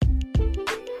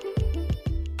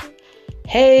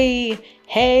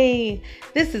Hey,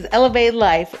 this is Elevate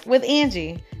Life with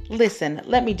Angie. Listen,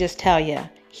 let me just tell you,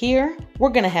 here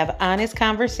we're going to have honest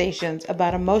conversations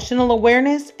about emotional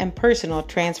awareness and personal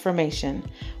transformation.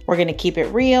 We're going to keep it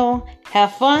real,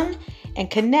 have fun, and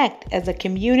connect as a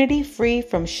community free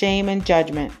from shame and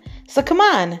judgment. So come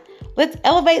on, let's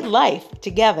elevate life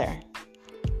together.